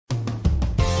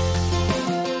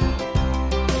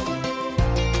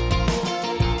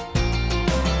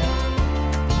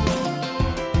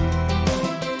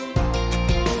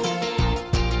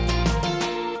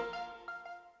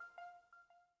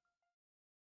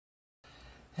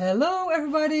Hello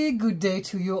everybody, good day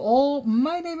to you all.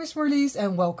 My name is Marlies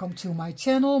and welcome to my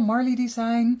channel, Marlie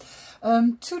Design.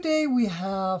 Today we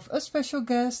have a special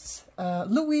guest,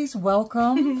 Luise,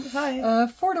 welcome. Hi.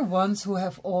 For the ones who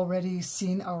have already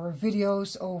seen our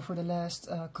videos over the last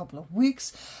couple of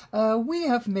weeks, we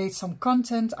have made some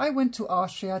content. I went to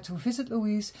Austria to visit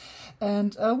Luise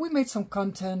and we made some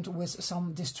content with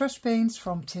some distress paints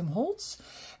from Tim Holtz.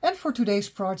 And for today's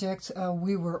project,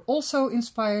 we were also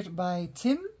inspired by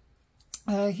Tim.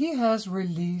 He has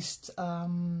released...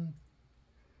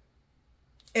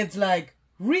 It's like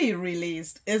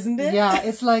re-released, isn't it? Yeah,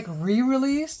 it's like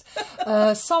re-released.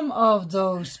 Some of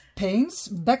those paints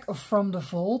back from the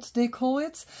vault, they call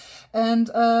it. And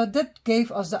that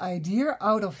gave us the idea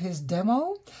out of his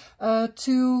demo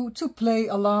to play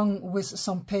along with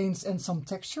some paints and some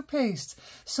texture paste.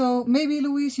 So maybe,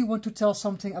 Luise, you want to tell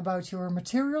something about your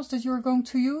materials that you're going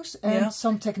to use and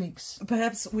some techniques.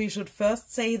 Perhaps we should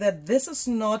first say that this is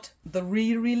not the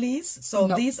re-release. So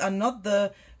these are not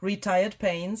the retired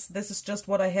paints. This is just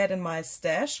what I had in my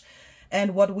stash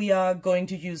and what we are going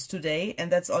to use today.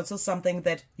 And that's also something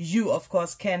that you, of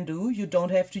course, can do. You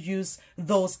don't have to use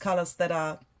those colors that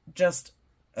are just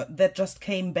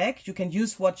came back. You can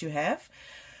use what you have.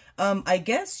 I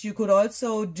guess you could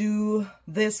also do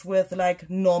this with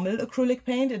like normal acrylic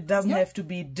paint. It doesn't have to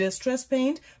be distress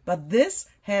paint, but this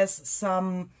has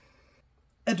some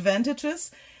advantages.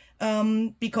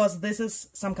 Because this is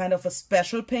some kind of a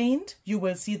special paint. You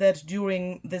will see that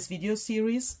during this video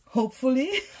series, hopefully.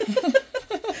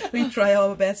 We try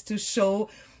our best to show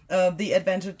the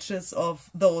advantages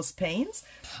of those paints.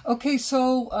 Okay,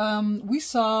 so we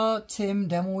saw Tim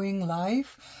demoing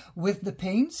live with the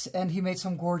paints and he made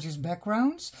some gorgeous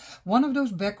backgrounds. One of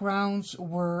those backgrounds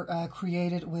were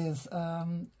created with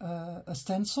a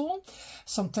stencil,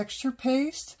 some texture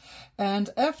paste, and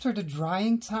after the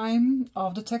drying time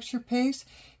of the texture paste,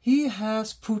 he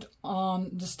has put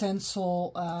on the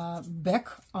stencil back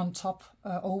on top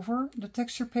over the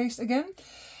texture paste again.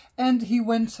 And he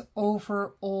went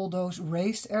over all those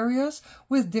raised areas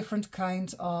with different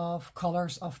kinds of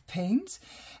colors of paint.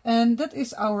 And that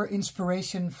is our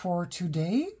inspiration for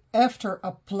today. After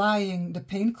applying the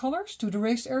paint colors to the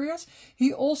raised areas,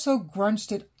 he also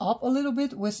grunged it up a little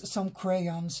bit with some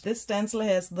crayons. This stencil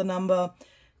has the number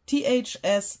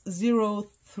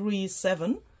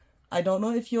THS037. I don't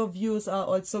know if your viewers are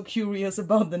also curious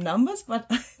about the numbers, but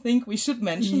I think we should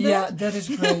mention that. Yeah, that is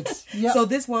great. Yeah. So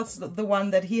this was the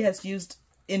one that he has used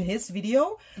in his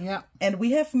video. Yeah. And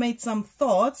we have made some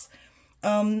thoughts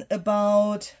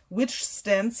about which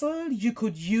stencil you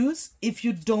could use if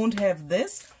you don't have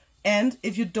this and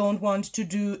if you don't want to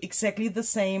do exactly the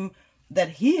same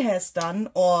that he has done,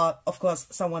 or of course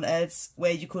someone else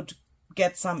where you could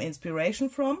get some inspiration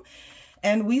from.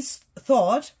 And we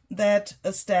thought that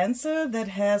a stencil that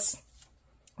has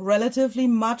relatively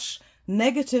much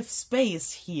negative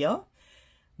space here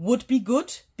would be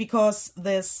good, because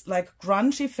this like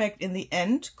grunge effect in the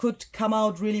end could come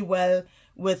out really well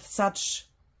with such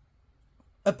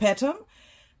a pattern.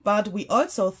 But we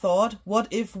also thought, what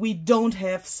if we don't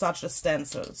have such a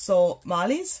stencil? So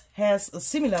Marlies has a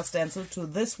similar stencil to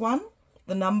this one.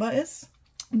 The number is?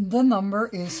 The number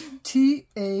is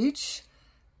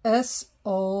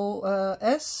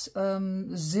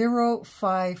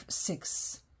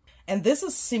THS056. And this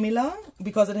is similar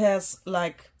because it has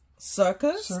like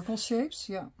circles. Circle shapes,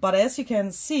 yeah. But as you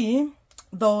can see,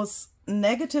 those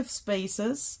negative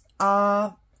spaces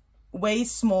are way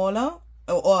smaller,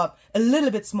 or a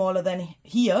little bit smaller than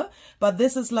here. But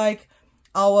this is like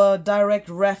our direct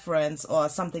reference or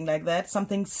something like that,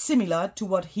 something similar to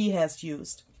what he has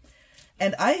used.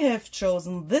 And I have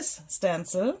chosen this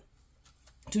stencil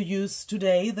to use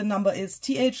today. The number is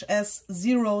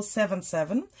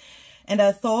THS077. And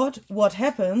I thought, what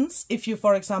happens if you,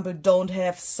 for example, don't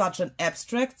have such an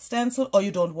abstract stencil, or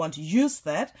you don't want to use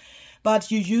that,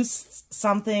 but you use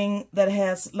something that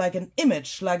has like an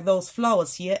image, like those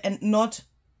flowers here, and not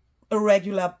a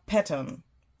regular pattern,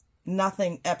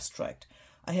 nothing abstract.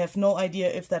 I have no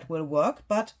idea if that will work,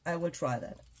 but I will try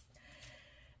that.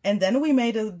 And then we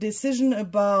made a decision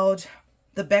about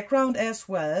the background as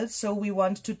well. So we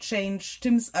want to change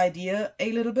Tim's idea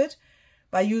a little bit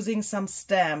by using some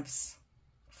stamps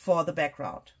for the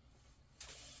background.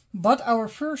 But our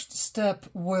first step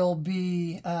will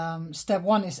be, step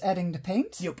 1 is adding the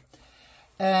paint. Yep.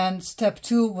 And step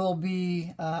 2 will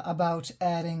be about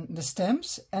adding the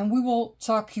stamps. And we will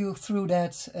talk you through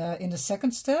that in the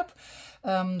second step.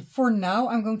 For now,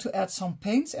 I'm going to add some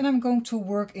paints and I'm going to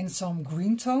work in some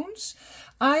green tones.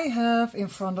 I have in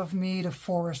front of me the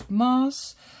forest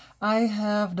moss. I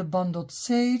have the bundled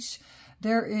sage.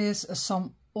 There is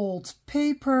some old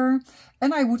paper,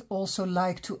 and I would also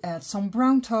like to add some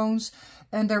brown tones.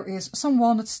 And there is some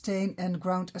walnut stain and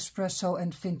ground espresso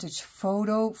and vintage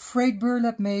photo, frayed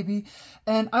burlap maybe,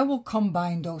 and I will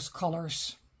combine those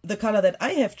colors. The color that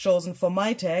I have chosen for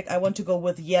my tag, I want to go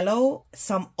with yellow,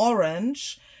 some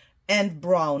orange and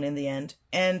brown in the end.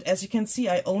 And as you can see,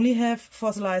 I only have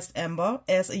fossilized amber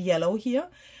as a yellow here.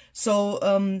 So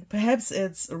perhaps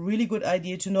it's a really good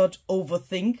idea to not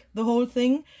overthink the whole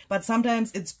thing, but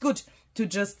sometimes it's good to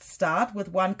just start with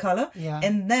one color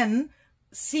and then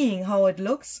seeing how it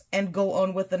looks and go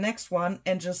on with the next one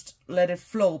and just let it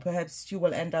flow. Perhaps you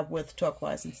will end up with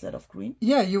turquoise instead of green.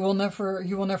 Yeah, you will never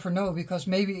know, because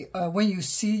maybe when you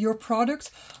see your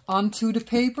product onto the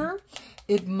paper,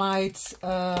 it might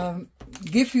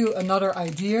give you another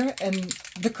idea and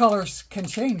the colors can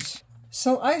change.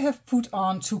 So I have put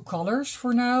on 2 colors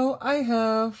for now. I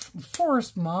have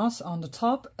forest moss on the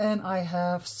top and I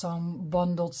have some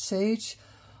bundled sage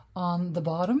on the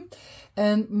bottom.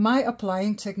 And my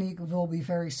applying technique will be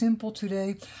very simple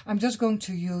today. I'm just going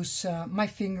to use my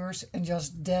fingers and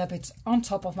just dab it on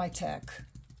top of my tag.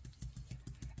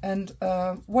 And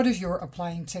what is your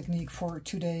applying technique for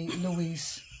today,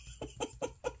 Luise?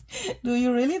 Do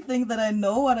you really think that I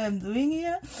know what I'm doing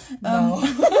here? No.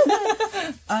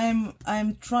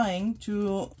 I'm trying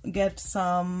to get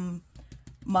some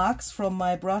marks from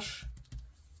my brush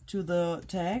to the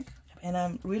tag, and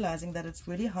I'm realizing that it's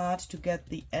really hard to get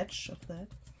the edge of that.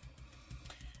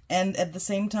 And at the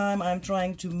same time, I'm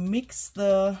trying to mix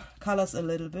the colors a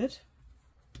little bit.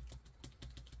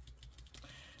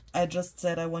 I just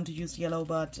said I want to use yellow,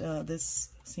 but this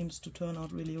seems to turn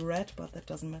out really red, but that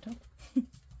doesn't matter.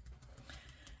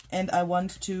 And I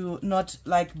want to not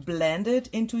like blend it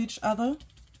into each other.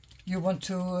 You want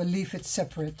to leave it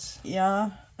separate?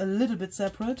 Yeah, a little bit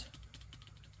separate.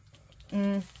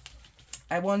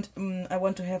 I want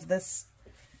to have this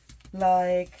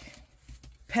like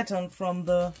pattern from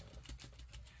the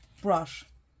brush.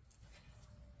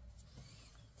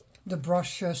 The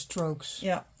brush strokes.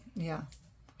 Yeah. Yeah.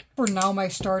 For now, my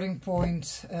starting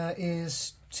point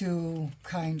is 2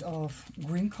 kind of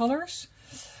green colors.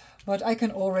 But I can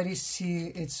already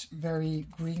see it's very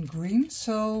green,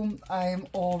 so I'm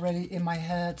already in my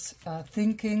head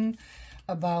thinking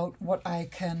about what I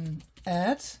can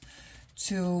add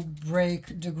to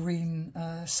break the green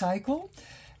cycle.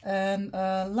 And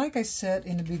like I said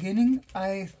in the beginning,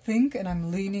 I think and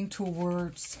I'm leaning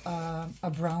towards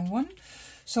a brown one.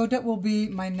 So that will be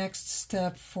my next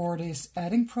step for this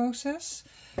adding process.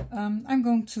 I'm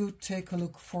going to take a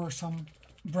look for some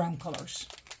brown colors.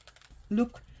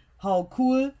 Look how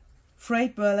cool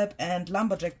frayed burlap and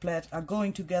lumberjack plaid are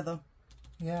going together.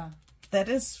 Yeah. That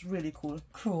is really cool.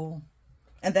 Cool.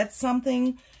 And that's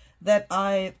something that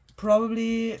I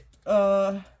probably,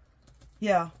 would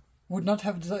not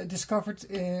have discovered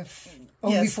if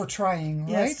only for trying,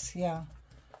 right? Yes. Yeah.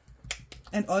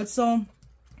 And also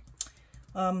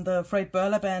the frayed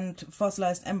burlap and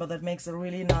fossilized amber, that makes a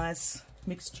really nice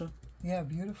mixture. Yeah,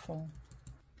 beautiful.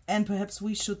 And perhaps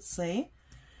we should say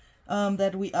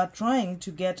that we are trying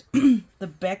to get the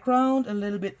background a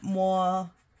little bit more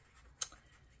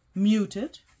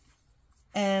muted,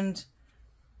 and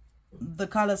the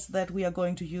colors that we are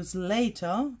going to use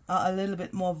later are a little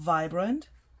bit more vibrant,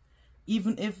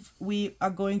 even if we are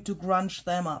going to grunge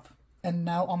them up. And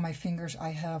now on my fingers I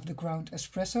have the ground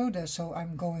espresso, so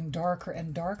I'm going darker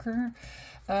and darker.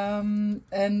 And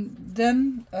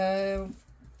then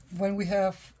when we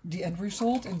have the end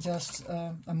result in just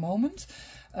a moment,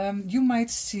 you might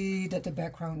see that the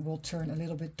background will turn a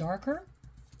little bit darker.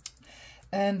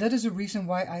 And that is a reason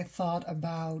why I thought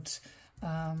about,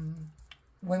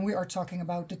 when we are talking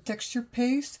about the texture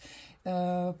paste,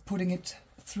 putting it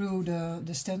through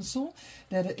the stencil,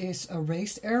 that it is a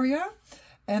raised area.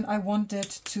 And I want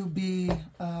that to be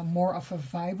more of a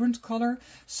vibrant color,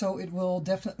 so it will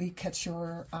definitely catch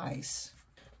your eyes.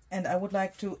 And I would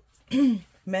like to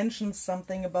mention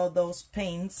something about those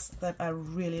paints that I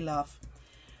really love.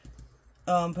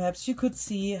 Perhaps you could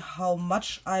see how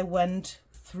much I went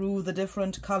through the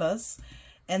different colors,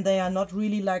 and they are not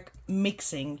really like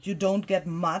mixing. You don't get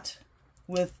mud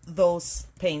with those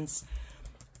paints.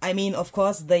 I mean, of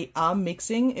course they are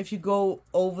mixing if you go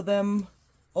over them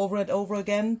over and over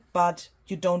again, but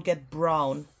you don't get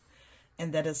brown.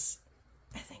 And that is,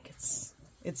 I think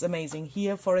it's amazing.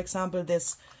 Here, for example,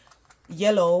 this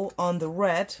yellow on the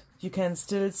red, you can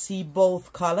still see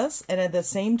both colors, and at the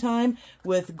same time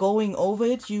with going over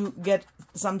it you get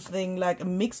something like a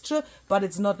mixture, but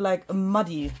it's not like a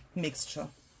muddy mixture.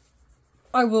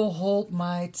 I will hold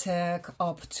my tag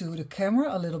up to the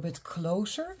camera a little bit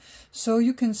closer so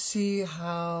you can see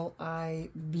how I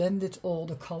blended all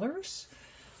the colors.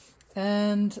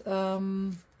 And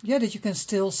yeah, that you can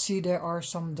still see there are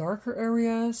some darker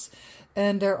areas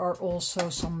and there are also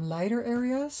some lighter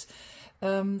areas.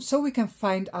 So we can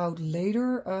find out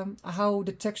later how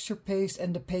the texture paste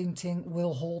and the painting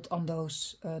will hold on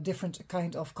those different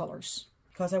kind of colors.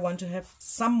 Because I want to have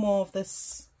some more of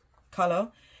this color,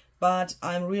 but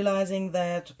I'm realizing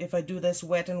that if I do this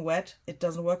wet and wet, it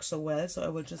doesn't work so well. So I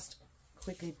will just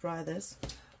quickly dry this.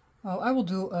 Oh, I will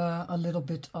do a little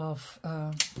bit of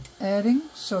adding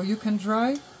so you can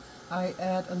dry. I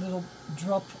add a little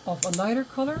drop of a lighter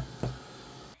color.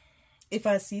 If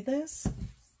I see this,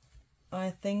 I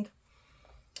think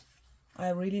I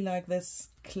really like this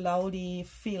cloudy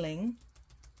feeling.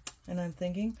 And I'm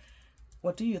thinking,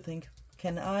 what do you think?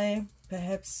 Can I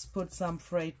perhaps put some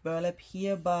frayed burlap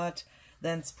here, but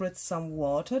then spritz some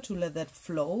water to let that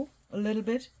flow a little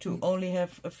bit, to only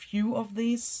have a few of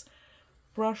these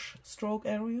brush stroke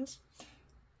areas?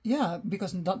 Yeah,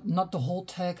 because not the whole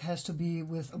tag has to be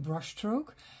with a brush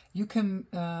stroke. You can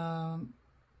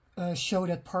show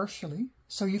that partially,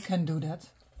 so you can do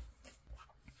that.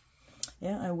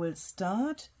 Yeah, I will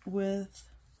start with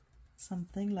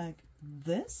something like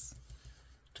this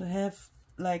to have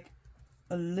like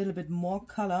a little bit more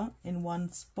color in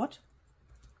one spot.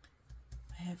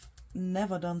 I have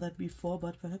never done that before,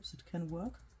 but perhaps it can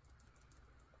work.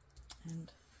 And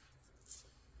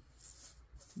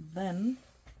then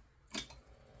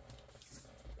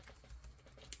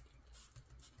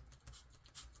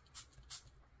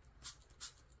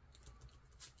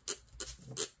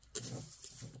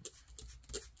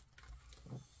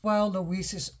while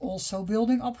Luise is also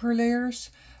building up her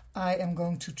layers, I am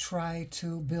going to try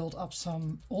to build up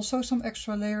some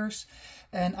extra layers,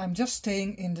 and I'm just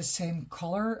staying in the same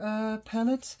color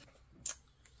palette.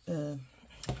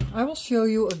 I will show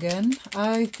you again.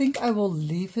 I think I will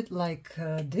leave it like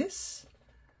this.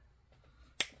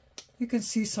 You can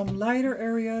see some lighter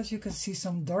areas, you can see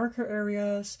some darker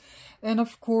areas, and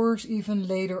of course even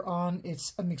later on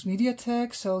it's a mixed media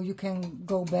tag, so you can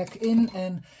go back in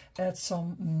and add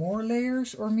some more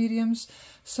layers or mediums.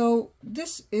 So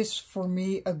this is for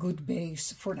me a good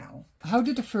base for now. How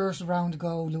did the first round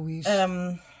go, Luise?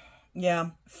 Yeah,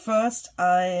 first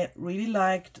I really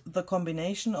liked the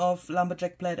combination of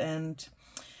lumberjack plaid and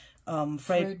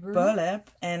frayed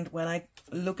burlap, and when I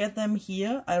look at them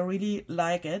here I really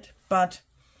like it, but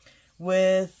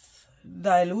with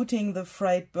diluting the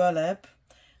frayed burlap,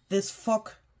 this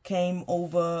fog came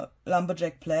over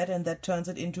lumberjack plaid and that turns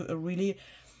it into a really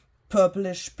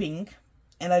purplish pink,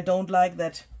 and I don't like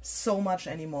that so much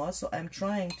anymore. So I'm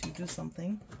trying to do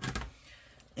something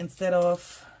instead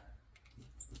of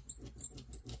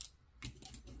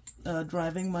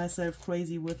driving myself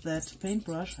crazy with that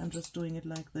paintbrush. I'm just doing it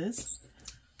like this,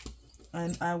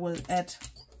 and I will add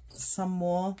some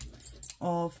more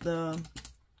of the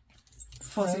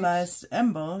fossilized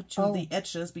ember to the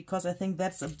edges, because I think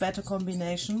that's a better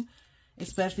combination,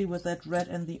 especially with that red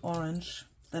and the orange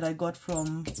that I got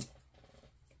from,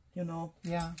 you know,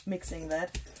 mixing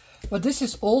that. But this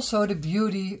is also the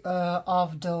beauty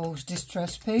of those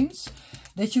distress paints,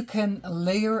 that you can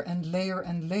layer and layer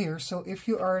and layer. So if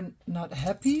you are not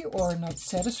happy or not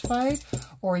satisfied,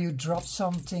 or you drop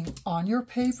something on your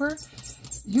paper,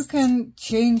 you can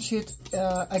change it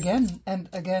again and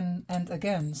again and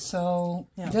again. So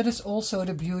that is also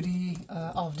the beauty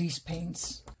of these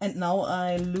paints. And now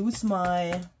I lose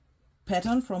my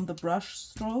pattern from the brush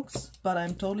strokes, but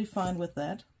I'm totally fine with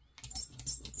that.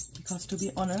 Because to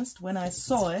be honest, when I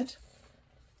saw it,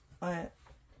 I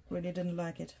really didn't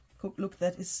like it. Look,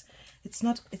 that is,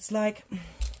 it's like,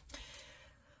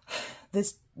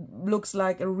 this looks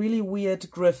like a really weird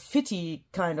graffiti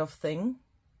kind of thing.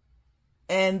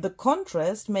 And the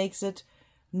contrast makes it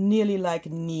nearly like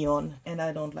neon, and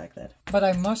I don't like that. But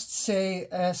I must say,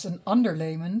 as an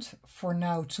underlayment, for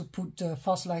now to put the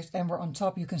fossilized amber on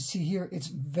top, you can see here it's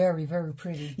very, very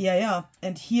pretty. Yeah.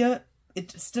 And here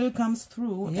it still comes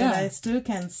through, and I still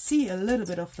can see a little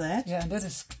bit of that. Yeah, and that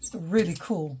is really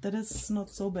cool. That is not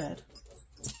so bad.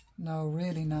 No,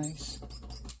 really nice.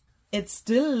 It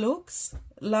still looks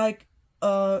like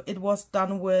it was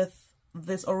done with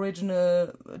this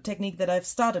original technique that I've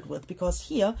started with, because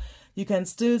here you can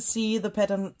still see the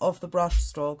pattern of the brush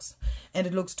strokes, and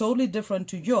it looks totally different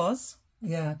to yours.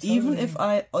 Yeah, totally. Even if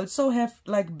I also have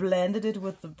like blended it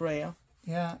with the brayer.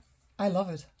 Yeah, I love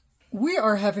it. We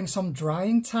are having some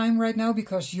drying time right now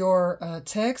because your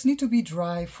tags need to be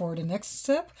dry for the next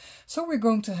step. So we're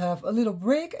going to have a little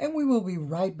break and we will be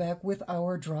right back with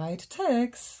our dried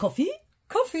tags. Coffee?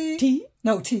 Coffee. Tea?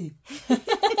 No, tea.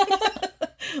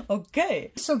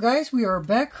 Okay. So guys, we are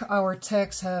back. Our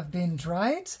tags have been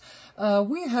dried.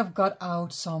 We have got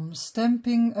out some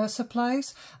stamping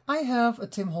supplies. I have a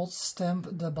Tim Holtz stamp,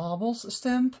 the Bubbles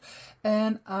stamp,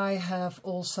 and I have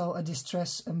also a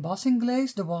Distress Embossing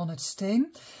Glaze, the Walnut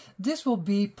Stain. This will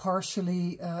be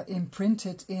partially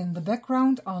imprinted in the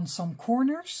background on some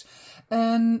corners,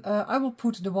 and I will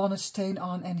put the Walnut Stain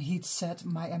on and heat set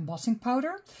my embossing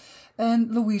powder.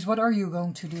 And Louise, what are you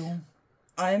going to do?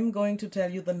 I'm going to tell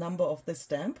you the number of this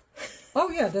stamp. Oh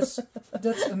yeah, that's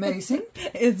amazing.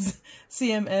 It's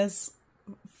CMS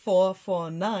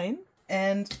 449,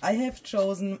 and I have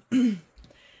chosen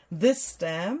this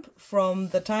stamp from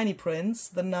the tiny prints.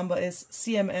 The number is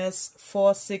CMS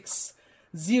 460.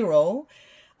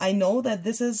 I know that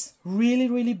this is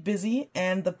really busy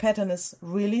and the pattern is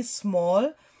really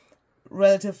small,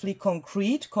 relatively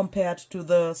concrete compared to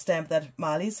the stamp that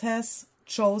Marlies has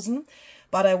chosen.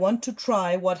 But I want to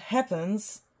try what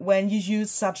happens when you use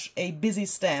such a busy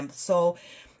stamp. So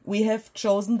we have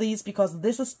chosen these because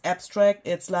this is abstract.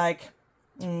 It's like,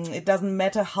 it doesn't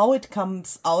matter how it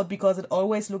comes out because it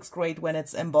always looks great when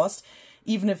it's embossed.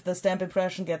 Even if the stamp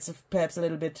impression gets perhaps a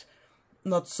little bit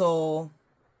not so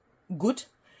good.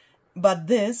 But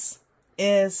this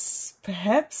is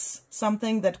perhaps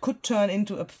something that could turn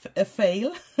into a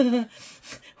fail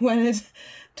when it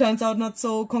turns out not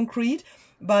so concrete.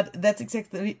 But that's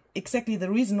exactly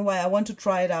the reason why I want to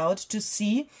try it out, to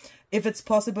see if it's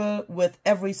possible with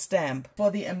every stamp. For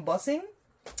the embossing,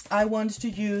 I want to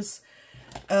use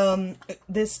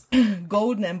this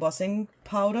golden embossing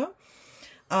powder.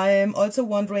 I am also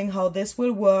wondering how this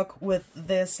will work with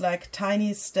this like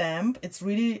tiny stamp. It's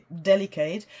really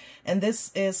delicate, and this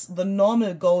is the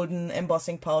normal golden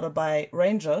embossing powder by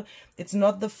Ranger. It's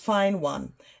not the fine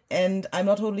one, and I'm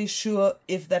not totally sure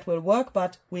if that will work,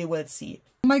 but we will see.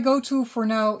 My go-to for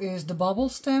now is the bubble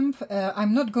stamp.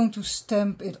 I'm not going to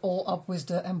stamp it all up with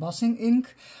the embossing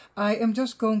ink. I am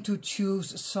just going to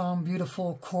choose some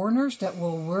beautiful corners that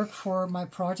will work for my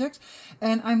project.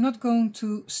 And I'm not going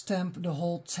to stamp the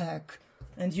whole tag.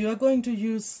 And you are going to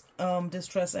use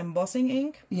Distress Embossing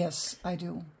ink? Yes, I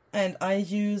do. And I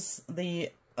use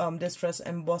the Distress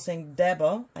Embossing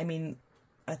Dabber. I mean,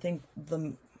 I think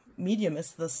the medium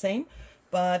is the same,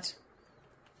 but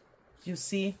you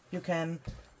see, you can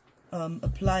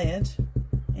apply it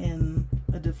in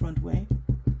a different way.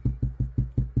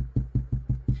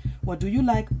 What do you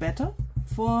like better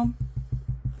for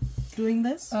doing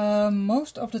this?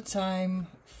 Most of the time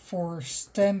for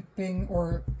stamping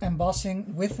or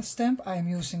embossing with a stamp, I'm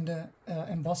using the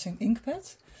Embossing Ink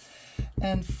Pad.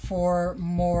 And for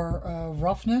more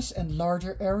roughness and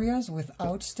larger areas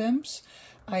without stamps,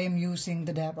 I am using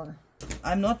the Dabber.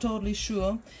 I'm not totally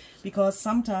sure, because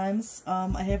sometimes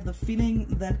I have the feeling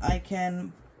that I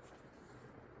can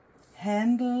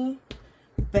handle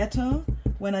better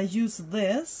when I use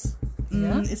this,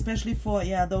 especially for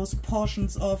those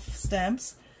portions of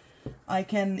stamps. I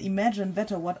can imagine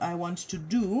better what I want to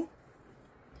do,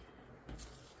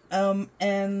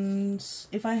 and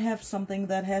if I have something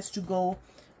that has to go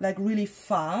like really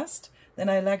fast, then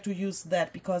I like to use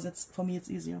that, because it's, for me, it's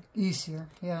easier. Easier,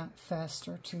 yeah,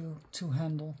 faster to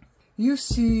handle. You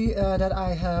see that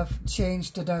I have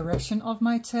changed the direction of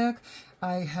my tag.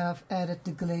 I have added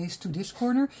the glaze to this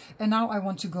corner, and now I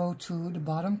want to go to the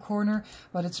bottom corner,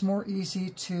 but it's more easy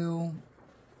to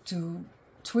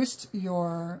twist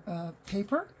your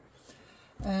paper,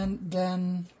 and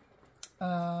then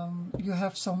you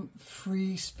have some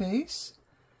free space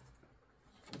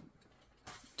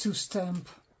to stamp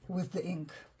with the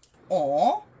ink.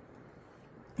 Aww.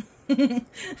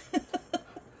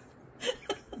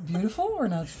 Beautiful or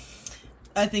not?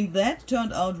 I think that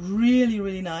turned out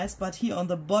really nice, but here on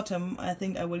the bottom I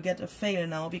think I will get a fail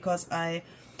now, because I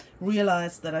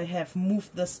realized that I have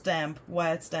moved the stamp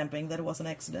while stamping. That was an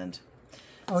accident.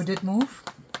 Oh, it did move?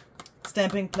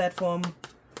 Stamping platform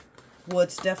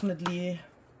would definitely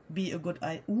be a good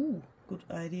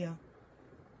idea.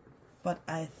 But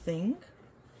I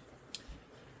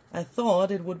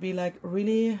thought it would be like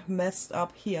really messed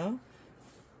up here,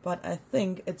 but I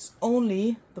think it's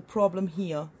only the problem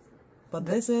here. But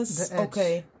this is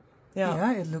okay.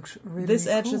 Yeah, it looks really This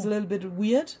edge cool. is a little bit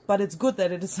weird, but it's good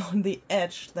that it is on the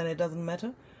edge, then it doesn't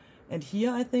matter. And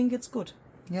here I think it's good.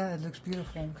 Yeah, it looks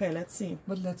beautiful. Okay, let's see.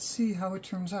 But let's see how it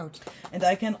turns out. And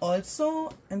I can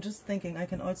also, I'm just thinking, I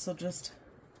can also just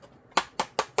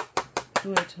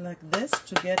do it like this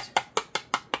to get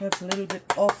perhaps a little bit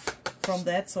off from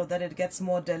that, so that it gets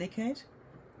more delicate,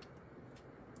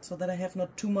 so that I have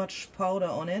not too much powder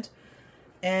on it.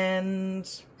 And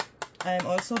I'm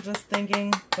also just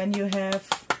thinking, when you have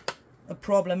a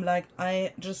problem like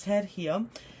I just had here,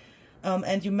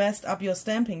 and you messed up your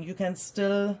stamping, you can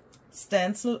still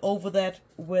stencil over that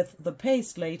with the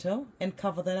paste later and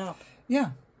cover that up.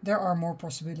 Yeah, there are more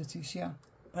possibilities, yeah.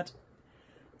 But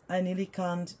I nearly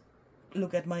can't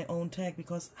look at my own tag,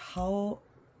 because how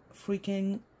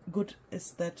freaking good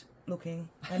is that looking?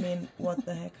 I mean, what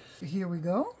the heck? Here we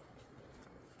go.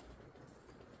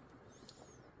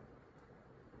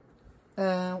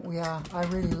 Yeah,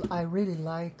 I really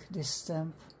like this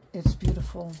stamp. It's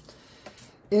beautiful.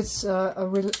 It's a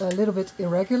little bit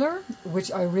irregular,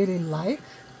 which I really like,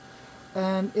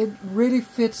 and it really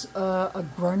fits a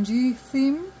grungy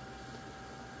theme.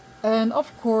 And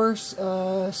of course,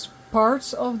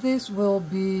 parts of this will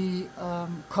be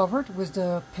covered with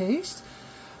the paste,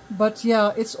 but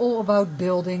yeah, it's all about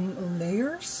building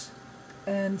layers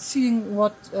and seeing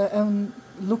what and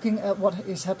looking at what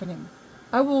is happening.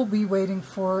 I will be waiting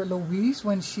for Luise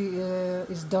when she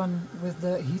is done with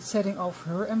the heat setting of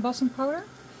her embossing powder,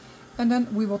 and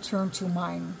then we will turn to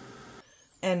mine.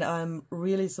 And I'm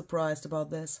really surprised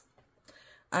about this.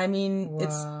 I mean, wow.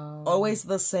 It's always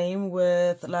the same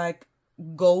with like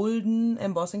golden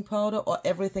embossing powder or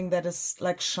everything that is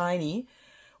like shiny.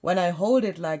 When I hold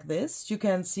it like this, you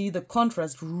can see the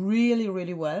contrast really,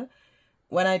 really well.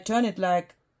 When I turn it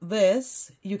like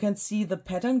this, you can see the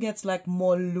pattern gets like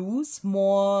more loose,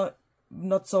 more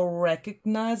not so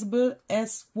recognizable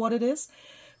as what it is,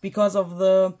 because of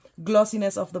the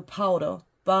glossiness of the powder.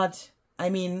 But I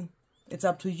mean, it's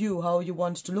up to you how you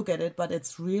want to look at it, but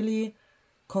it's really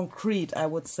concrete, I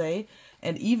would say.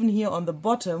 And even here on the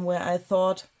bottom, where I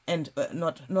thought, and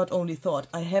not only thought,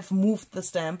 I have moved the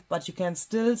stamp, but you can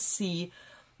still see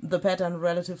the pattern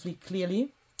relatively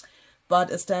clearly. But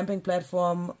a stamping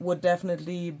platform would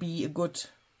definitely be a good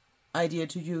idea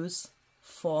to use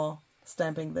for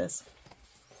stamping this.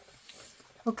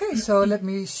 Okay, so let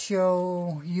me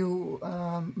show you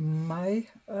my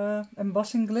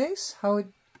embossing glaze, how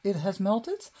it has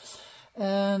melted.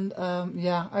 And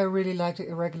yeah, I really like the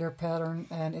irregular pattern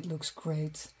and it looks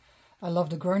great. I love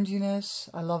the grunginess,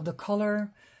 I love the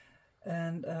color,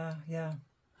 and yeah,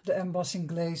 the embossing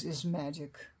glaze is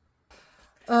magic.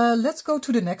 Let's go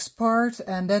to the next part,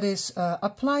 and that is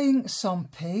applying some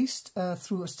paste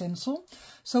through a stencil.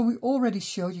 So we already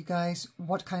showed you guys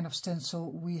what kind of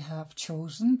stencil we have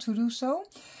chosen to do so.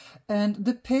 And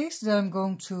the paste that I'm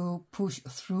going to push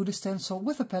through the stencil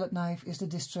with a palette knife is the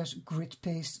Distress Grit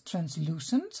Paste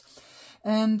Translucent.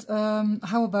 And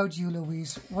how about you,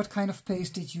 Luise? What kind of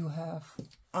paste did you have?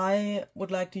 I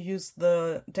would like to use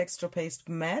the Texture Paste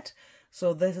Matte.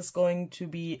 So this is going to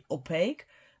be opaque.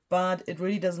 But it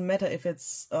really doesn't matter if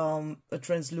it's a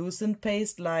translucent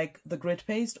paste like the grit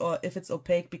paste, or if it's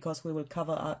opaque, because we will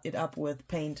cover it up with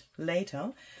paint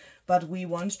later. But we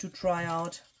want to try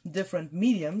out different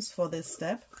mediums for this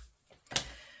step.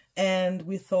 And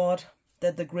we thought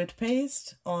that the grit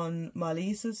paste on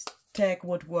Marlies' tag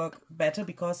would work better,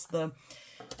 because the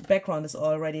background is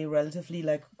already relatively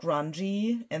like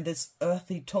grungy, and this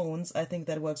earthy tones, I think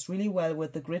that works really well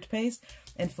with the grit paste.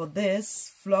 And for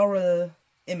this floral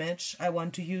image, I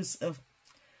want to use a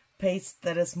paste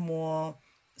that is more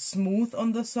smooth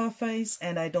on the surface,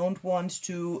 and I don't want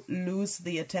to lose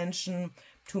the attention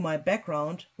to my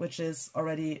background, which is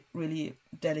already really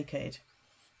delicate.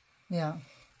 Yeah.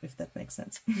 If that makes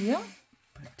sense. Yeah.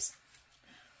 Perhaps.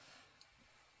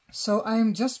 So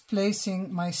I'm just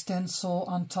placing my stencil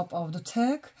on top of the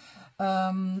tag.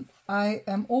 I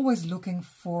am always looking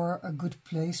for a good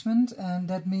placement, and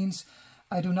that means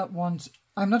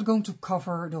I'm not going to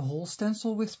cover the whole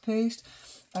stencil with paste.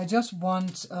 I just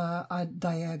want a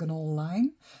diagonal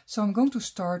line. So I'm going to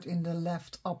start in the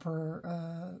left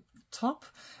upper top,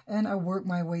 and I work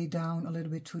my way down a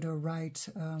little bit to the right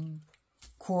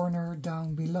corner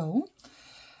down below.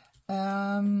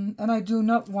 And I do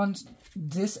not want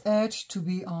this edge to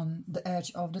be on the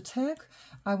edge of the tag.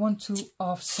 I want to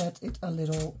offset it a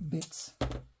little bit.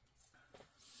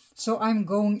 So I'm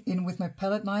going in with my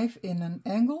palette knife in an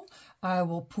angle. I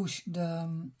will push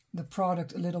the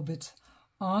product a little bit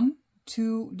on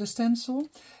to the stencil,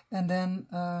 and then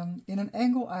in an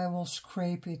angle I will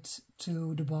scrape it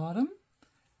to the bottom.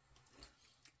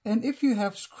 And if you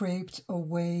have scraped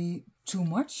away too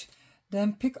much,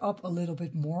 then pick up a little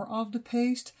bit more of the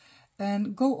paste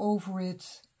and go over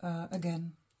it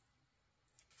again.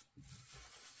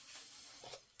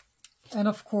 And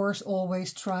of course,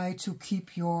 always try to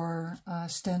keep your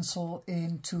stencil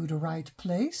into the right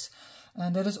place.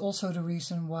 And that is also the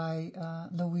reason why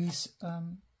Luise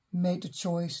made the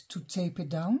choice to tape it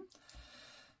down.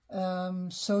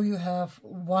 So you have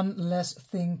one less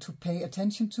thing to pay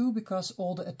attention to, because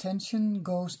all the attention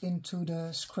goes into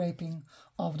the scraping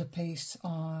of the paste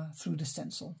through the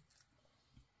stencil.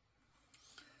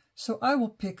 So I will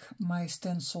pick my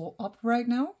stencil up right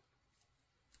now.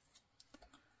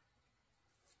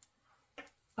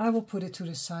 I will put it to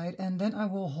the side, and then I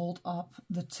will hold up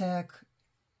the tag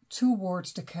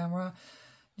towards the camera,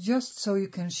 just so you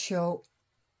can show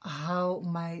how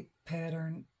my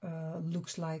pattern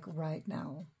looks like right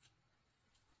now.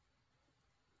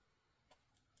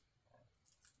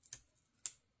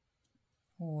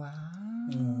 Wow.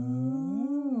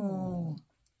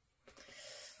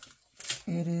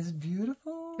 It is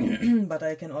beautiful. But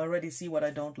I can already see what I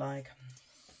don't like.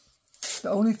 The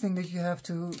only thing that you have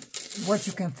to, what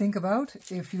you can think about,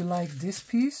 if you like this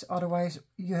piece, otherwise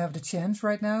you have the chance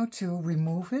right now to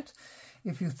remove it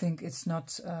if you think it's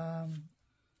not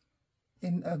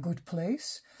in a good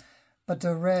place. But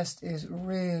the rest is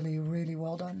really, really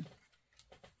well done.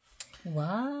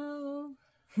 Wow.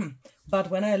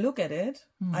 But when I look at it,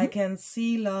 I can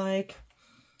see like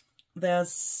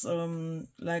there's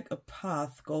like a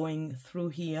path going through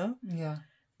here. Yeah.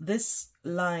 This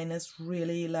line is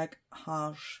really like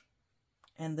harsh,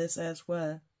 and this as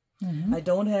well. I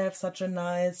don't have such a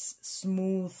nice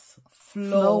smooth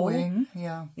Flowing,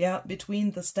 yeah,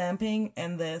 between the stamping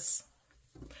and this.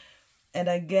 And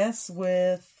I guess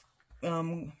with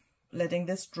letting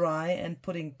this dry and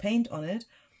putting paint on it,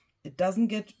 it doesn't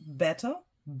get better,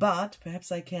 but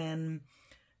perhaps I can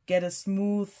get a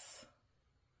smooth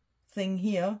thing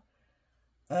here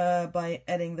by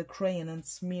adding the crayon and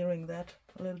smearing that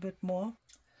a little bit more.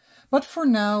 But for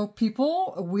now,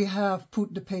 people, we have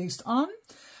put the paste on.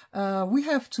 We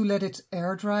have to let it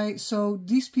air dry, so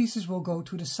these pieces will go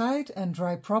to the side and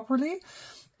dry properly.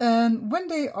 And when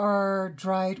they are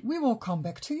dried, we will come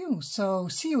back to you. So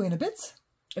see you in a bit.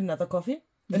 Another coffee?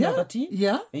 Another tea?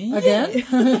 Yeah, Yay.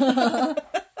 Again.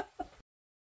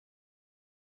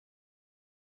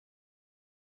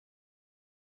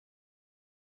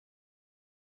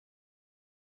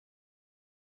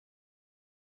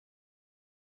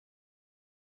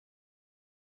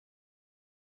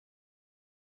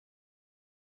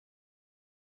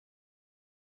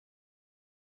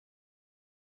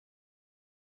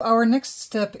 Our next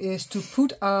step is to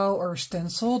put our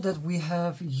stencil that we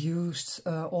have used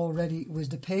already with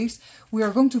the paste. We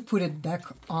are going to put it back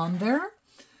on there.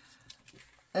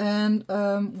 And,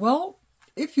 well,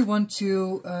 if you want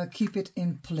to keep it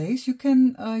in place, you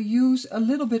can use a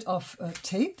little bit of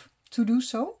tape to do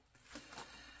so.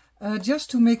 Just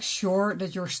to make sure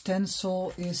that your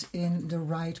stencil is in the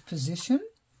right position.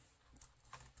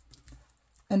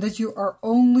 And that you are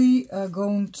only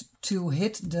going to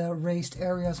hit the raised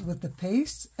areas with the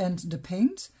paste and the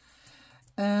paint.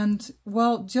 And,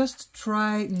 well, just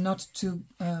try not to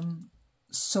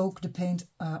soak the paint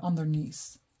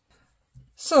underneath.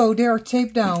 So they are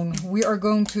taped down. We are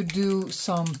going to do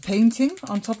some painting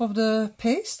on top of the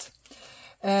paste.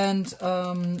 And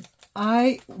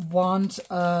I want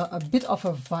a bit of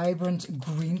a vibrant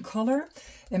green color.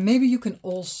 And maybe you can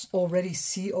also already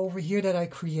see over here that I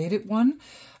created one.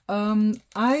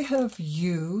 I have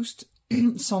used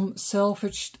some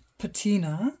salvaged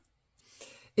patina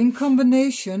in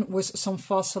combination with some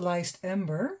fossilized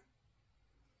amber.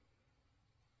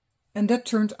 And that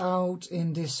turned out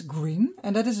in this green.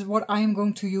 And that is what I am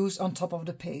going to use on top of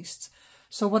the paste.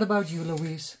 So what about you,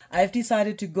 Louise? I've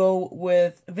decided to go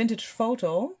with vintage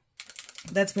photo.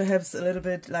 That's perhaps a little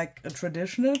bit like a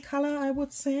traditional color, I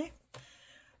would say.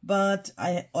 But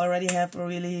I already have a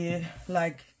really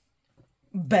like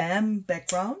bam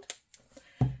background.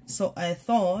 So I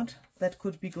thought that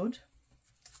could be good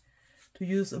to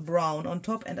use a brown on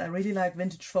top. And I really like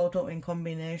vintage photo in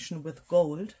combination with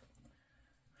gold.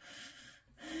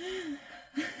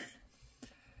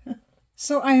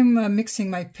 So I'm mixing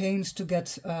my paints to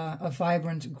get a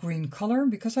vibrant green color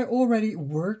because I already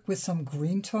work with some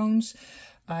green tones.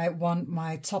 I want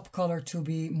my top color to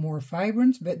be more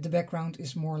vibrant, but the background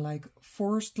is more like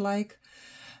forest-like.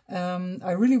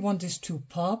 I really want this to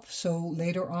pop, so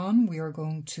later on we are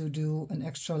going to do an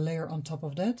extra layer on top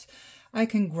of that. I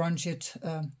can grunge it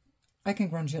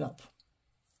up.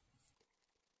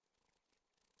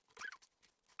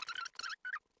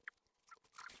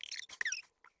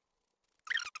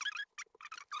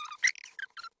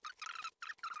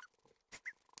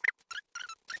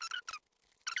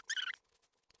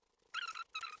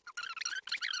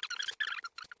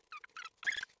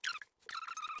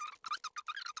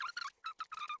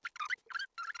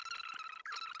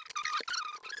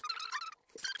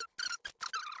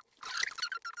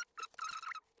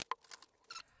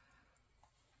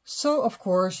 So of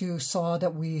course you saw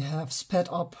that we have sped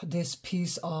up this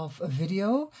piece of a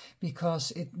video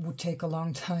because it would take a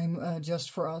long time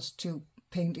just for us to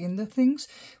paint in the things.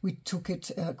 We took it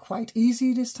quite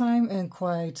easy this time and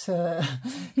quite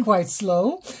quite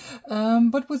slow,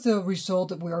 but with the result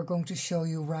that we are going to show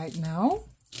you right now.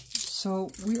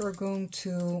 So we are going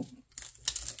to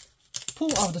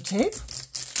pull off the tape.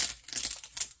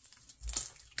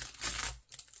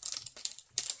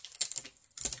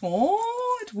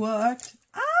 Oh, it worked.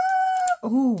 Ah!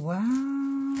 Oh,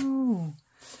 wow.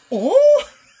 Oh!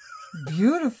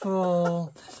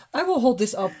 Beautiful. I will hold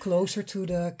this up closer to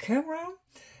the camera.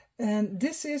 And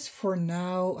this is for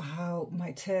now how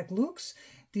my tag looks.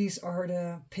 These are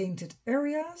the painted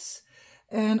areas.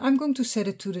 And I'm going to set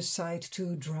it to the side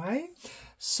to dry.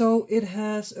 So it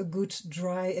has a good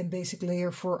dry and basic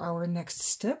layer for our next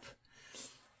step.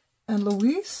 And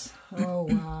Luise? Oh,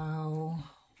 wow.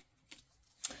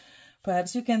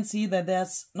 Perhaps you can see that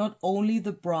there's not only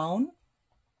the brown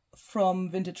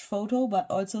from Vintage Photo, but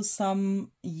also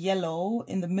some yellow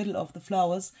in the middle of the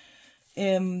flowers.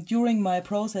 During my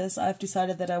process, I've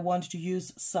decided that I want to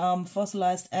use some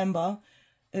fossilized amber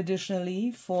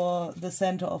additionally for the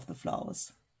center of the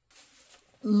flowers.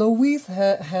 Luise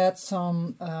had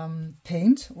some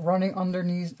paint running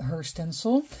underneath her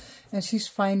stencil, and she's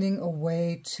finding a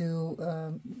way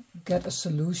to get a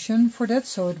solution for that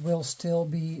so it will still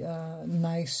be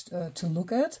nice to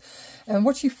look at. And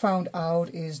what she found out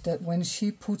is that when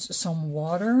she puts some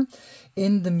water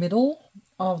in the middle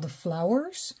of the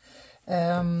flowers,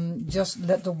 just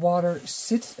let the water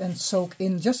sit and soak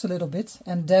in just a little bit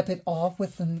and dab it off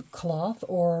with a cloth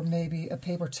or maybe a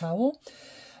paper towel.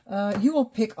 You will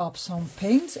pick up some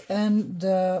paint, and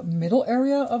the middle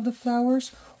area of the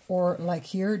flowers, or like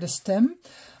here, the stem,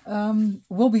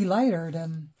 will be lighter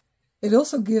then. It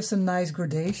also gives a nice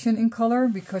gradation in color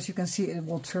because you can see it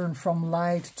will turn from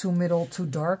light to middle to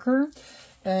darker.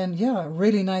 And yeah,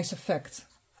 really nice effect.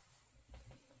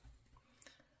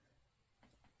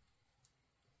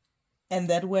 And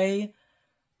that way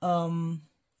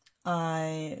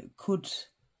I could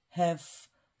have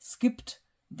skipped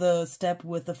the step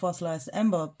with the fossilized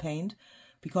amber paint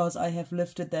because I have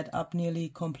lifted that up nearly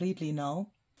completely now.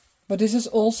 But this is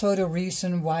also the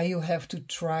reason why you have to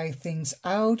try things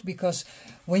out, because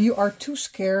when you are too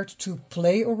scared to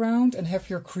play around and have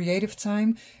your creative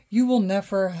time, you will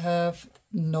never have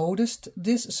noticed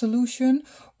this solution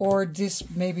or this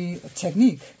maybe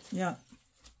technique. Yeah.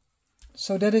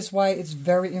 So that is why it's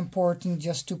very important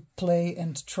just to play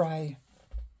and try.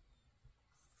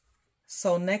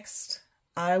 So next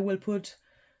I will put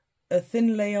a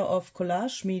thin layer of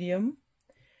collage medium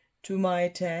to my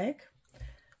tag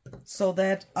so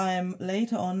that I'm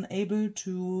later on able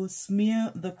to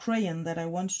smear the crayon that I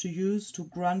want to use to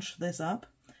grunge this up.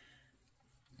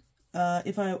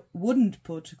 If I wouldn't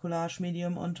put collage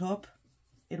medium on top,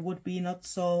 it would be not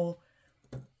so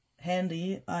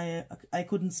handy. I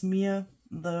couldn't smear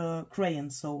the crayon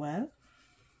so well.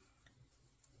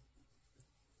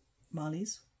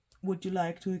 Marlies, would you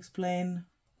like to explain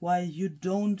why you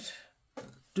don't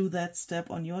do that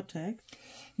step on your tag?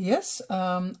 Yes,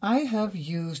 I have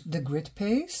used the grit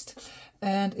paste,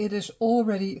 and it is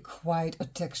already quite a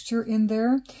texture in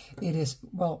there. It is,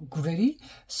 well, gritty,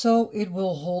 so it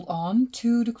will hold on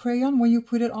to the crayon when you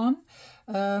put it on.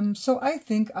 So I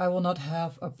think I will not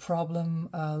have a problem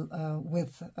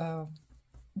with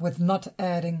not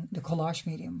adding the collage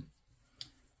medium.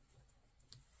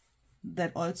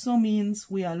 That also means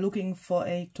we are looking for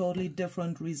a totally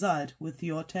different result with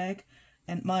your tag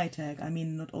and my tag. I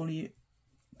mean, not only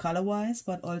color-wise,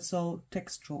 but also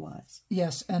texture-wise.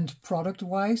 Yes, and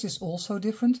product-wise is also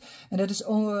different. And that is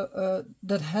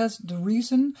that has the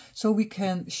reason so we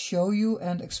can show you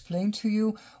and explain to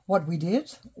you what we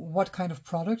did, what kind of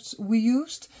products we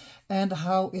used, and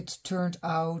how it turned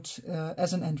out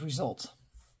as an end result.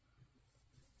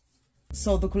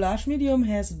 So the collage medium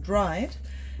has dried.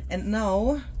 And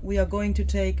now we are going to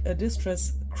take a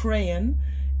distress crayon,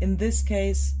 in this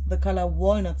case the color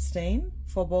Walnut Stain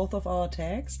for both of our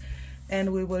tags,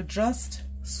 and we will just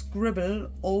scribble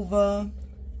over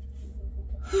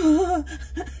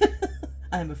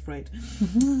I'm afraid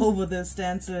over the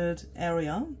stenciled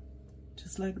area,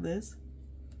 just like this.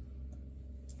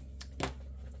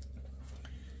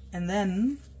 And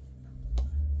then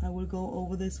I will go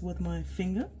over this with my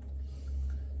finger.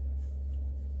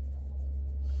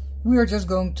 We are just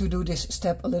going to do this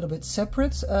step a little bit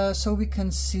separate so we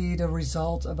can see the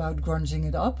result about grunging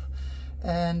it up,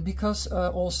 and because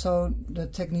also the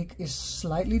technique is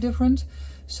slightly different,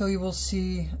 so you will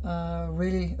see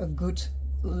really a good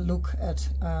look at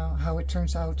how it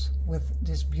turns out with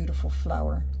this beautiful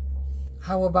flower.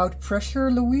 How about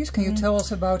pressure, Luise? Can you tell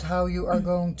us about how you are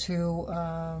going to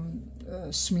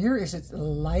smear? Is it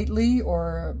lightly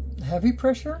or heavy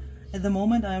pressure? At the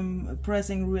moment I'm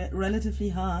pressing relatively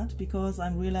hard because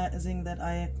I'm realizing that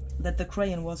that the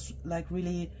crayon was like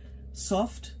really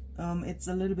soft. It's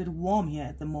a little bit warm here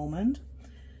at the moment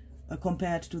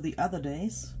compared to the other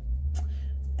days.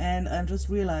 And I'm just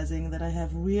realizing that I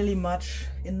have really much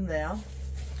in there.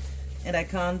 And I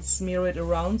can't smear it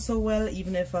around so well,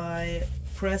 even if I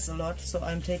press a lot. So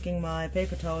I'm taking my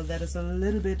paper towel that is a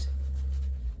little bit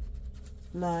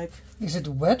like... Is it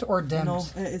wet or damp? No,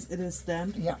 it is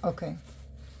damp. Yeah, okay.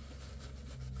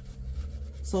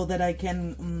 So that I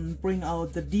can bring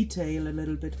out the detail a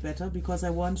little bit better, because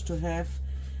I want to have,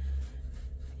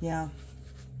 yeah,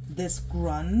 this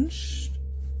grunge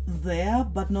there,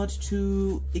 but not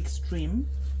too extreme.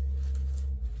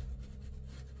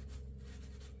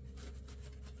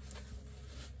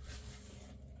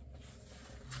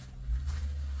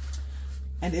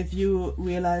 And if you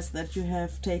realize that you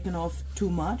have taken off too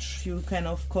much, you can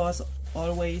of course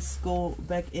always go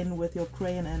back in with your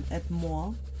crayon and add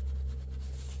more.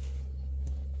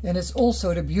 And it's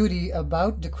also the beauty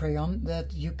about the crayon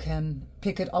that you can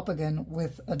pick it up again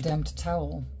with a damp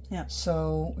towel. Yeah.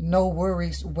 So no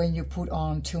worries when you put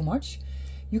on too much.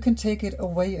 You can take it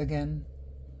away again.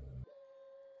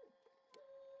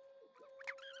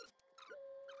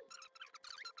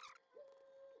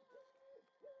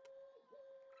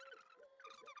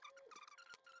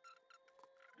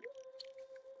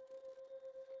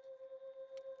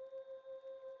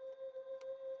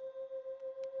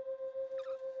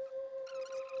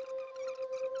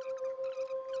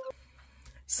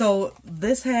 So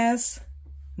this has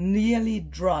nearly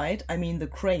dried. I mean, the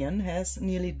crayon has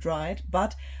nearly dried,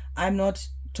 but I'm not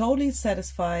totally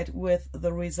satisfied with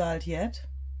the result yet,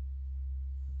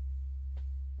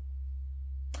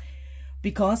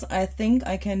 because I think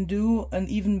I can do an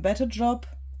even better job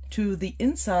to the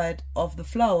inside of the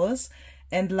flowers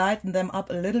and lighten them up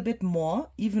a little bit more,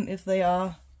 even if they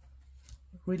are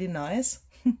really nice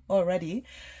already.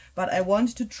 But I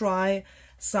want to try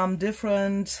some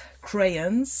different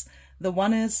crayons. The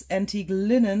one is antique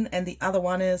linen and the other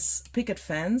one is picket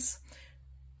fence,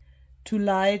 to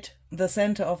light the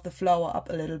center of the flower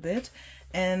up a little bit.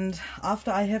 And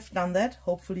after I have done that,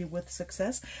 hopefully with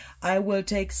success, I will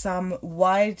take some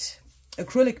white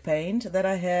acrylic paint that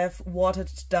I have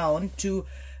watered down to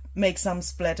make some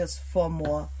splatters for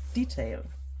more detail.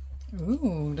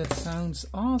 Ooh, that sounds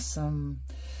awesome.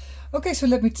 Okay, so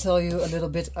let me tell you a little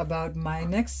bit about my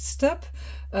next step.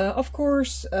 Of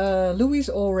course, Luise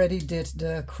already did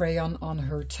the crayon on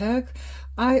her tag.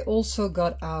 I also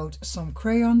got out some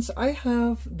crayons. I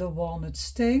have the walnut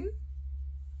stain.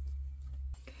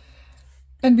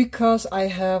 And because I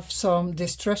have some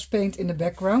distress paint in the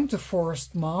background, the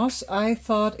forest moss, I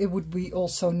thought it would be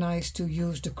also nice to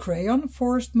use the crayon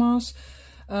forest moss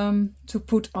to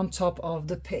put on top of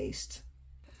the paste.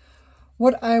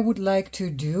 What I would like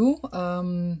to do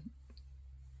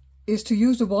is to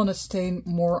use the walnut stain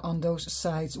more on those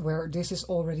sides where this is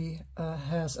already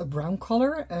has a brown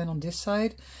color, and on this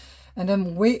side, and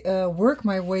then work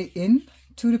my way in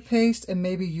to the paste and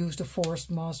maybe use the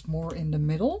forest moss more in the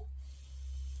middle.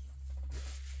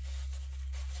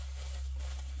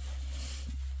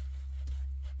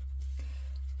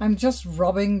 I'm just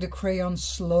rubbing the crayon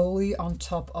slowly on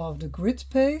top of the grit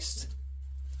paste.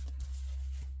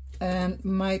 And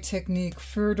my technique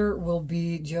further will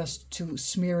be just to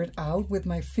smear it out with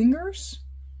my fingers.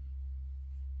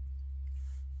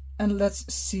 And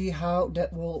let's see how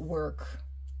that will work.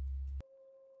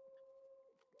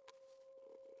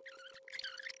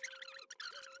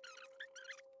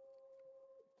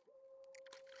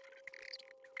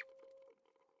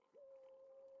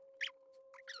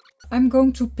 I'm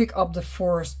going to pick up the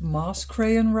forest moss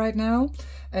crayon right now,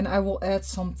 and I will add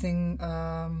something,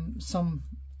 some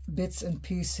bits and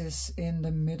pieces in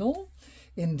the middle,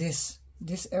 in this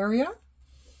area,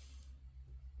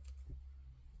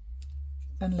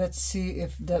 and let's see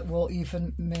if that will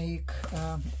even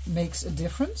makes a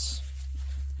difference.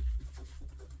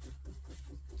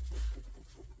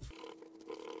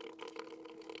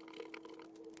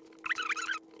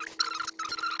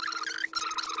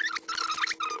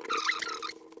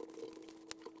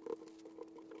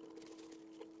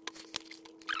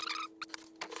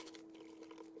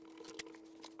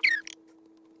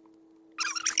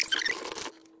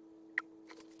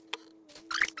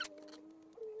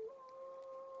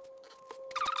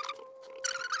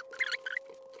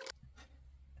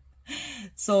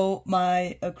 So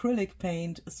my acrylic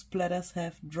paint splatters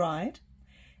have dried,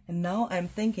 and now I'm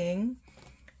thinking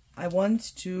I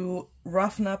want to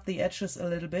roughen up the edges a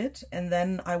little bit, and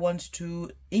then I want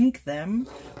to ink them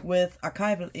with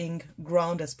Archival ink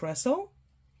ground espresso.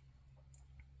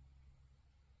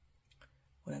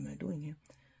 What am I doing here?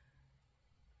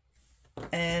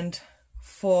 And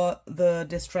for the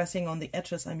distressing on the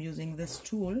edges, I'm using this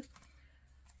tool.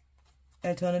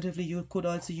 Alternatively, you could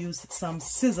also use some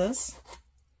scissors.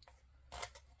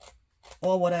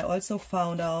 Or what I also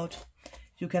found out,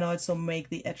 you can also make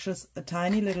the edges a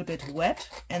tiny little bit wet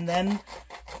and then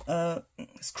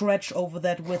scratch over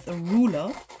that with a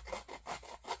ruler.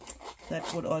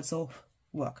 That would also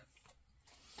work.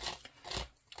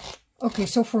 Okay,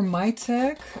 so for my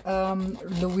tag,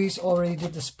 Luise already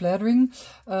did the splattering.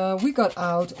 We got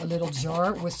out a little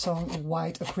jar with some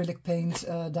white acrylic paint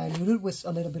diluted with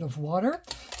a little bit of water.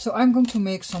 So I'm going to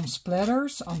make some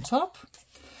splatters on top.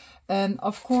 And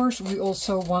of course, we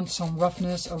also want some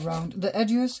roughness around the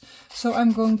edges. So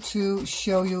I'm going to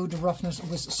show you the roughness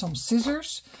with some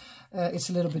scissors. It's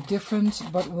a little bit different,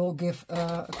 but will give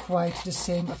quite the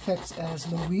same effect as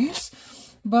Luise.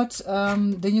 But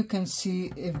then you can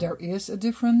see if there is a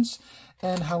difference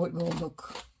and how it will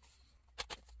look.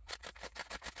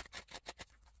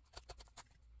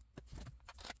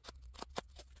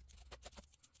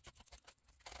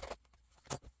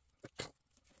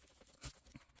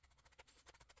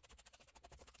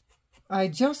 I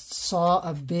just saw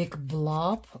a big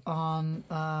blob on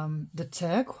the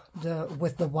tag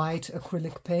with the white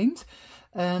acrylic paint.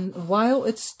 And while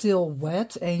it's still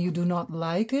wet and you do not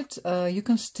like it, you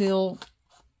can still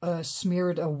smear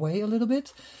it away a little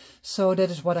bit. So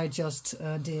that is what I just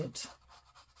did.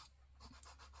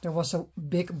 There was a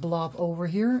big blob over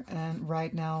here and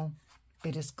right now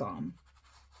it is gone.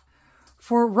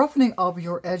 For roughening up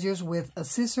your edges with a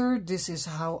scissor, this is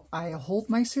how I hold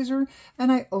my scissor,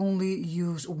 and I only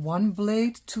use one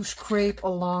blade to scrape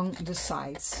along the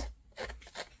sides.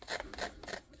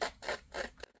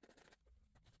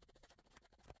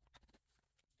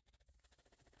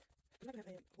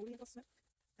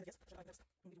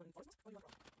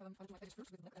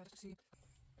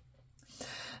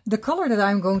 The color that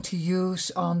I'm going to use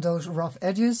on those rough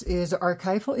edges is the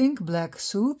Archival ink Black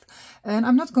Soothe, and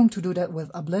I'm not going to do that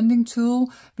with a blending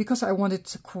tool because I want it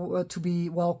to be,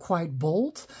 well, quite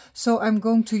bold. So I'm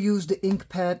going to use the ink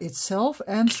pad itself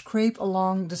and scrape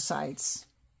along the sides.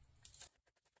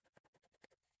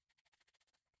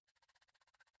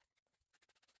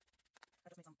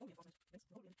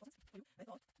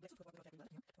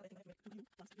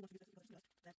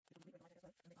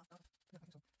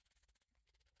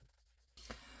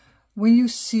 When you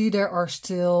see there are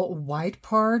still white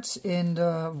parts in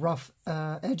the rough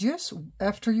edges,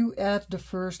 after you add the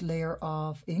first layer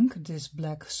of ink, this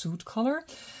Black Soothe color,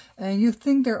 and you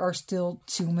think there are still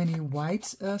too many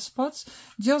white spots,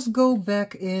 just go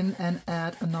back in and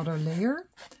add another layer,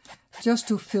 just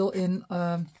to fill in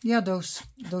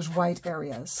those white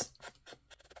areas.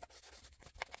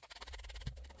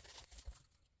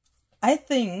 I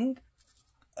think,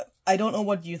 I don't know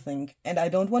what you think, and I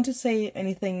don't want to say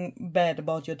anything bad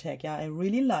about your tag. Yeah, I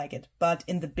really like it. But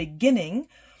in the beginning,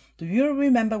 do you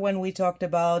remember when we talked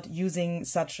about using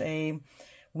such a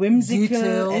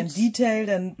whimsical and detailed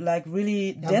and like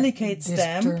really delicate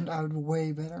stamp? This turned out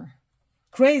way better.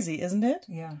 Crazy, isn't it?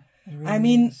 Yeah. It really I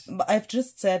mean, is. I've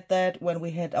just said that when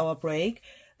we had our break,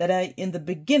 that I, in the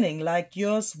beginning, liked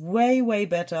yours way, way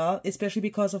better, especially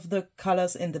because of the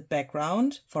colors in the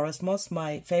background. Forest Moss,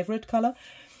 my favorite color.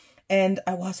 And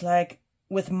I was like,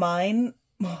 with mine,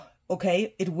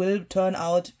 okay, it will turn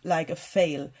out like a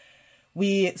fail.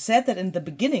 We said that in the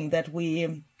beginning that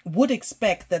we would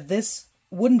expect that this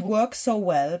wouldn't work so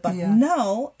well, but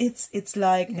now it's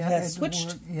like it has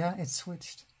switched. Yeah, it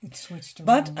switched. It switched around.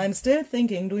 But I'm still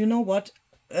thinking, do you know what?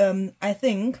 I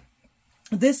think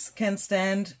this can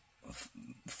stand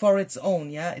for its own,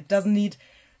 yeah? It doesn't need...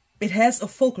 It has a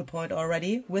focal point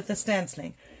already with the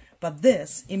stenciling. But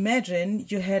this, imagine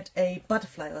you had a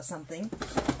butterfly or something.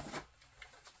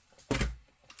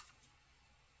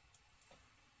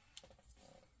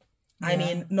 I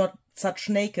mean, not such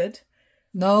naked.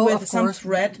 No, with of some course,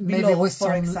 thread maybe below, with for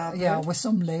some, example. yeah, with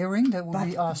some layering, that would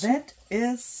be awesome. That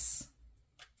is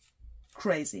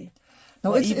crazy.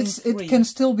 No, it can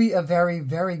still be a very,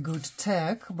 very good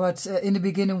tag, but in the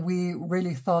beginning we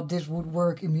really thought this would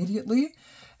work immediately.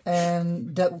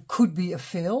 And that could be a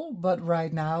fail, but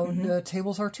right now the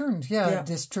tables are turned. Yeah,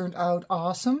 this turned out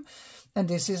awesome. And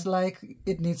this is like,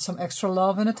 it needs some extra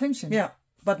love and attention. Yeah,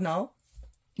 but now?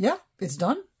 Yeah, it's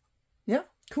done. Yeah.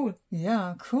 Cool.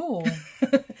 Yeah, cool.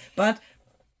 But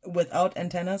without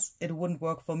antennas, it wouldn't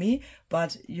work for me.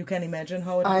 But you can imagine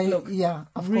how it would look. Yeah,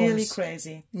 of really course.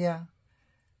 Crazy. Yeah.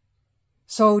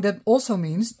 So that also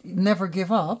means never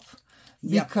give up,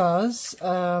 because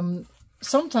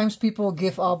sometimes people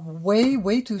give up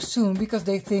way too soon because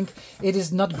they think it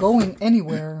is not going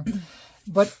anywhere.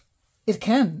 But it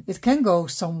can go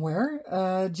somewhere.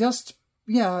 Just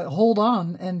hold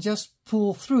on and just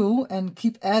pull through and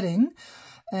keep adding,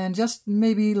 and just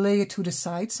maybe lay it to the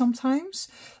side sometimes,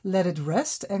 let it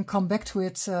rest and come back to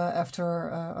it after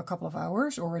a couple of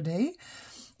hours or a day.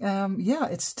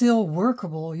 It's still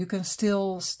workable. You can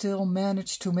still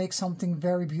manage to make something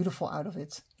very beautiful out of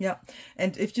it. Yeah,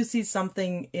 and if you see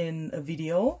something in a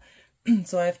video,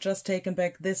 so I've just taken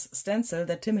back this stencil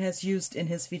that Tim has used in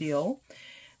his video.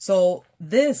 So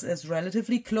this is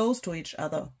relatively close to each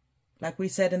other, like we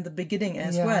said in the beginning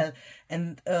as well.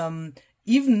 And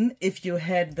even if you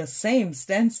had the same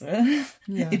stencil,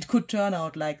 it could turn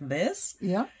out like this.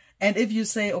 Yeah. And if you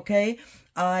say, okay,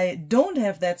 I don't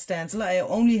have that stencil, I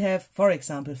only have, for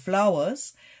example,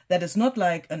 flowers, that is not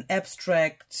like an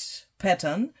abstract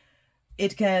pattern,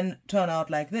 it can turn out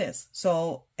like this.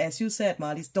 So, as you said,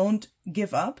 Marlies, don't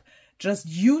give up. Just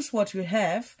use what you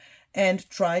have and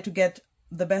try to get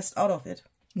the best out of it.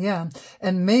 Yeah,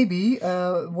 and maybe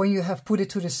when you have put it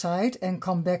to the side and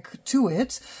come back to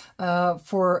it,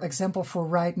 for example, for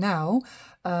right now,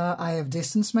 I have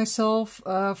distanced myself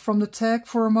from the tag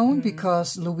for a moment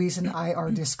because Luise and I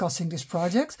are discussing this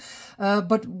project.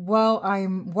 But while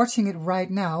I'm watching it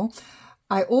right now,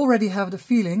 I already have the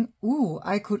feeling,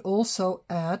 I could also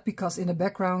add, because in the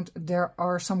background there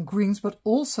are some greens, but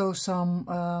also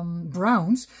some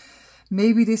browns.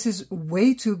 Maybe this is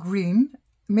way too green.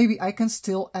 Maybe I can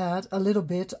still add a little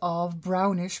bit of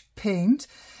brownish paint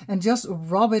and just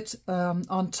rub it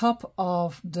on top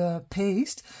of the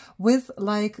paste with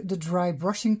like the dry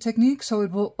brushing technique. So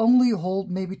it will only hold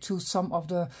maybe to some of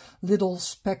the little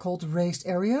speckled raised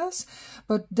areas.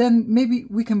 But then maybe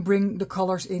we can bring the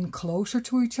colors in closer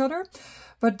to each other.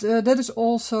 But that is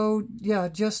also,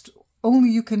 just only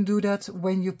you can do that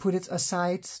when you put it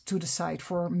aside to the side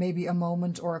for maybe a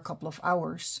moment or a couple of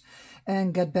hours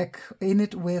and get back in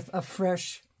it with a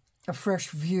fresh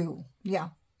view. Yeah.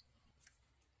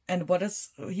 And what is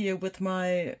here with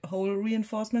my whole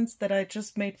reinforcements that I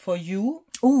just made for you?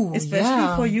 Oh,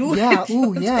 especially for you.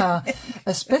 Yeah,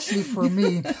 especially for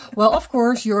me. Well, of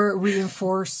course, your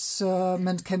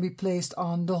reinforcement can be placed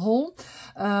on the whole.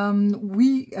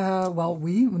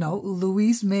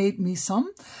 Luise made me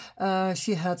some.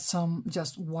 She had some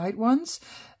just white ones.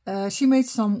 She made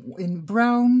some in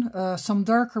brown, some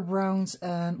darker browns,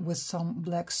 and with some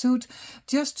black soot,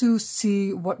 just to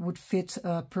see what would fit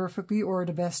perfectly or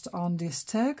the best on this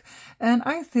tag. And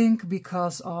I think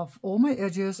because of all my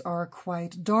edges are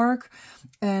quite dark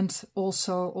and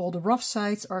also all the rough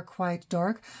sides are quite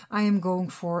dark, I am going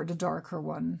for the darker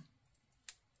one.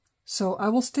 So I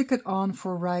will stick it on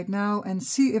for right now and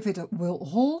see if it will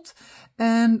hold.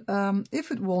 And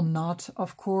if it will not,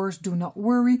 of course, do not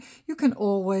worry. You can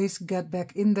always get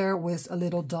back in there with a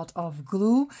little dot of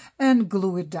glue and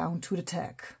glue it down to the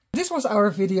tag. This was our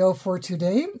video for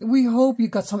today. We hope you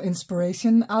got some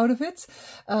inspiration out of it.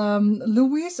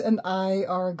 Luise and I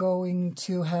are going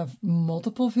to have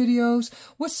multiple videos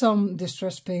with some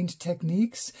distress paint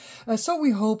techniques. So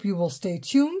we hope you will stay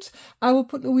tuned. I will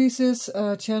put Luise's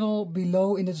channel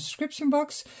below in the description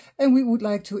box. And we would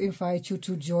like to invite you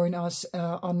to join us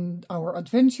on our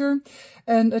adventure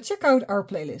and check out our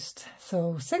playlist.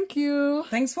 So thank you.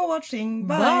 Thanks for watching.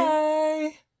 Bye.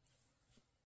 Bye.